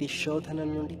 ప్రతి శోధన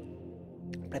నుండి,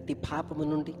 ప్రతి పాపము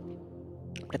నుండి,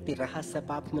 ప్రతి రహస్య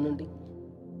పాపము నుండి,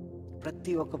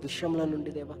 ప్రతి ఒక్క విషయంలో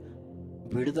నుండి దేవా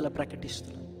విడుదల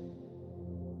ప్రకటిస్తున్నాను.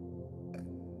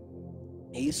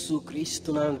 యేసు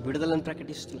క్రీస్తునామమున విడుదలను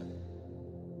ప్రకటిస్తున్నాను.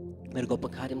 మీరు గొప్ప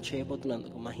కార్యం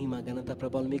చేయబోతున్నందుకు మహిమ ఘనత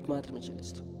ప్రభావం మీకు మాత్రమే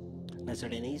చెల్లిస్తాం.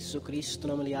 నజరేయుడైన యేసు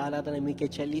క్రీస్తునామమున ఈ ఆరాధన మీకే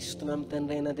చెల్లిస్తున్నాం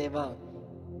తండ్రి అయిన దేవా.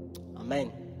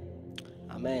 ఆమేన్,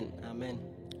 ఆమేన్, ఆమేన్.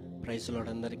 ప్రైజ్ ది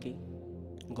లార్డ్ అందరికీ.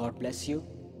 God bless you.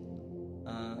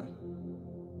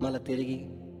 మళ్ళీ తిరిగి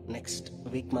నెక్స్ట్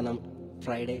వీక్ మనం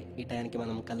ఫ్రైడే ఈ టైంకి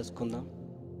మనం కలుసుకుందాం.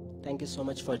 Thank you so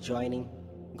much for joining.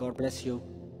 God bless you.